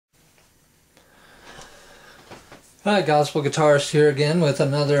Hi, Gospel Guitarist here again with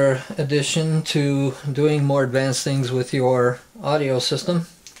another addition to doing more advanced things with your audio system.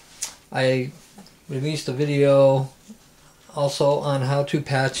 I released a video also on how to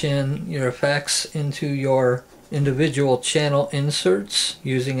patch in your effects into your individual channel inserts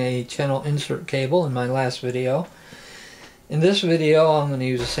using a channel insert cable in my last video. In this video I'm going to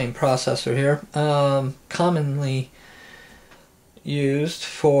use the same processor here, commonly used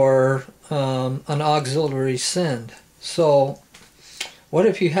for an auxiliary send. So what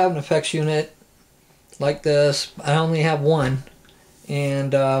if you have an effects unit like this? I only have one,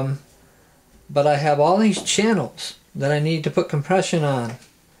 and but I have all these channels that I need to put compression on.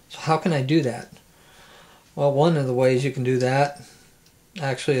 So how can I do that? Well, one of the ways you can do that,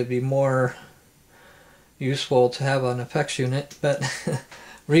 actually it'd be more useful to have an effects unit, but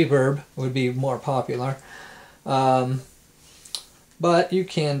reverb would be more popular. But you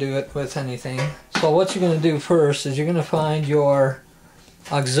can do it with anything. So what you're going to do first is you're going to find your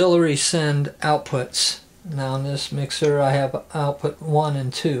auxiliary send outputs. Now in this mixer I have output 1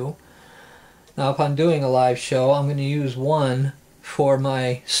 and 2. Now if I'm doing a live show, I'm going to use 1 for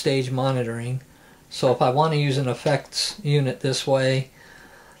my stage monitoring. So if I want to use an effects unit this way,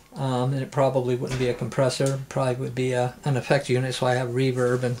 and it probably wouldn't be a compressor, it probably would be an effect unit, so I have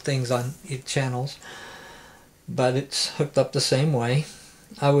reverb and things on each channels. But it's hooked up the same way.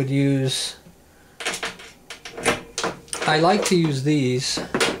 I would use, I like to use these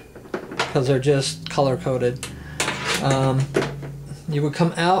because they're just color coded. You would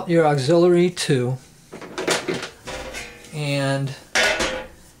come out your auxiliary 2, and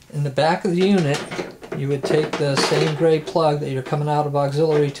in the back of the unit you would take the same gray plug that you're coming out of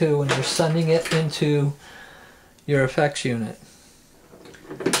auxiliary 2 and you're sending it into your effects unit.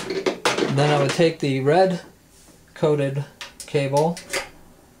 And then I would take the red coated cable,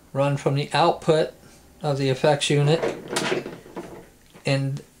 run from the output of the effects unit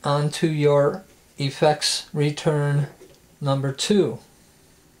and onto your effects return number 2,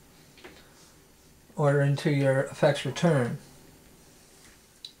 or into your effects return.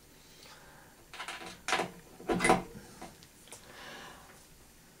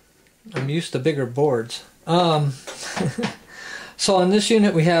 I'm used to bigger boards. So on this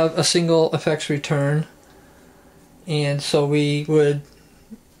unit we have a single effects return, and so we would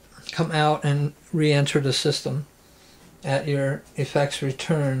come out and re-enter the system at your effects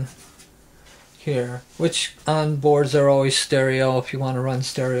return here, which on boards are always stereo if you want to run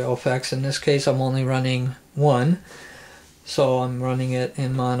stereo effects. In this case I'm only running 1, so I'm running it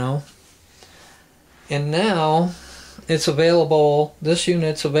in mono. And now it's available, this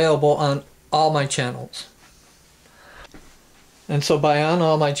unit's available on all my channels. And so by on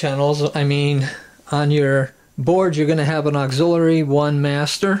all my channels, I mean on your board you're going to have an auxiliary 1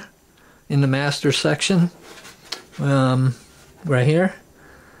 master in the master section, right here.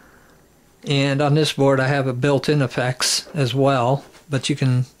 And on this board I have a built-in effects as well, but you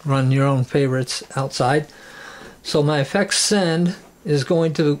can run your own favorites outside. So my effects send is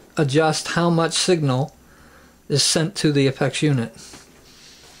going to adjust how much signal is sent to the effects unit.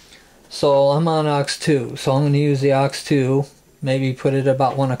 So I'm on aux 2, so I'm going to use the aux 2, maybe put it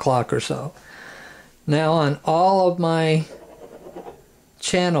about 1 o'clock or so. Now on all of my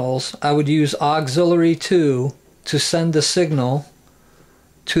channels I would use auxiliary 2 to send the signal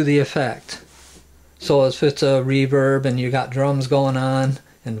to the effect. So if it's a reverb and you got drums going on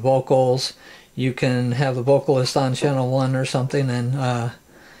and vocals, you can have the vocalist on channel 1 or something and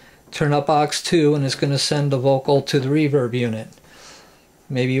turn up aux 2 and it's going to send the vocal to the reverb unit.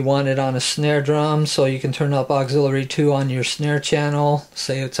 Maybe you want it on a snare drum, so you can turn up auxiliary 2 on your snare channel,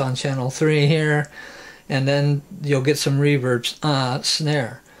 say it's on channel 3 here, and then you'll get some reverb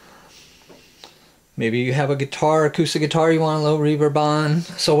snare. Maybe you have a guitar, acoustic guitar, you want a little reverb on.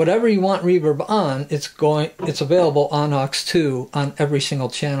 So whatever you want reverb on, it's available on aux 2 on every single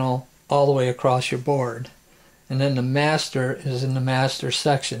channel all the way across your board. And then the master is in the master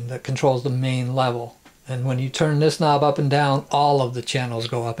section that controls the main level. And when you turn this knob up and down, all of the channels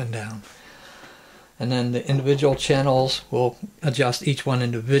go up and down. And then the individual channels will adjust each one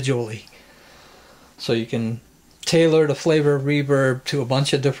individually. So you can tailor the flavor of reverb to a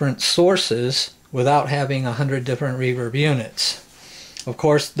bunch of different sources without having 100 different reverb units. Of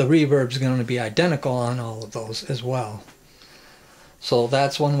course, the reverb is going to be identical on all of those as well. So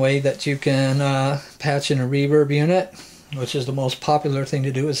that's one way that you can patch in a reverb unit, which is the most popular thing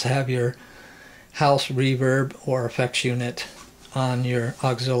to do, is to have your house reverb or effects unit on your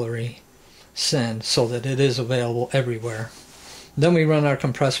auxiliary send so that it is available everywhere. Then we run our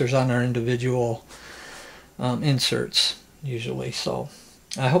compressors on our individual inserts usually. So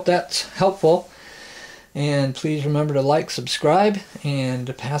I hope that's helpful. And please remember to like, subscribe,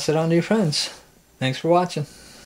 and pass it on to your friends. Thanks for watching.